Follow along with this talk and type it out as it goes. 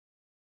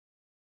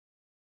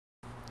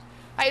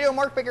How you doing?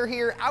 Mark Baker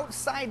here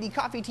outside the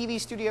KOFY TV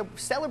studio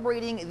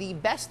celebrating the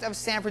best of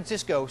San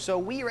Francisco. So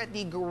we are at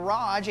the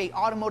Garage, a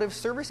automotive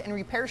service and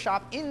repair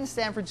shop in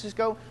San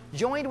Francisco,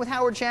 joined with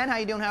Howard Chan. How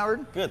you doing,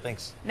 Howard? Good,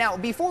 thanks. Now,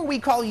 before we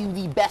call you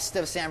the best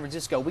of San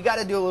Francisco, we got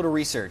to do a little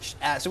research.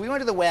 So we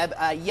went to the web,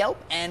 Yelp,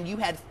 and you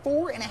had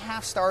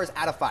 4.5 stars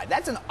out of 5.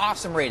 That's an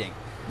awesome rating.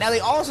 Now,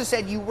 they also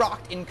said you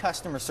rocked in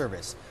customer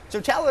service.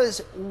 So tell us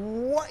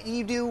what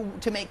you do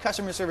to make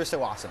customer service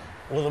so awesome.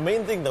 Well, the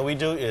main thing that we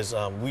do is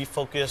we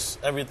focus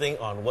everything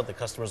on what the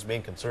customer's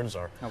main concerns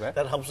are. Okay.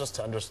 That helps us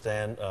to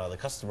understand the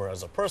customer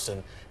as a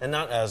person and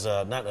not as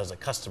a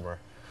customer.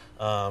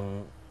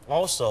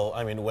 Also,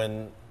 I mean,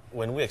 when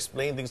we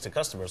explain things to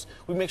customers,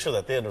 we make sure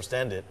that they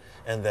understand it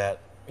and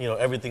that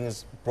everything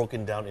is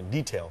broken down in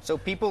detail. So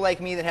people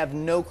like me that have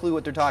no clue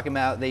what they're talking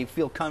about, they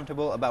feel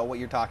comfortable about what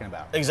you're talking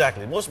about.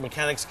 Exactly. Most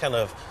mechanics kind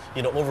of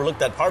overlook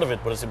that part of it,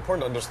 but it's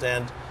important to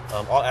understand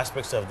all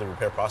aspects of the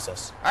repair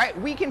process. All right,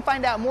 we can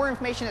find out more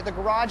information at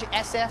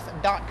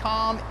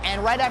thegaragesf.com,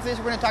 and right after this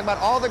we're going to talk about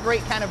all the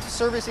great kind of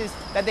services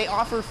that they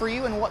offer for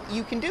you and what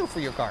you can do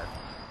for your car.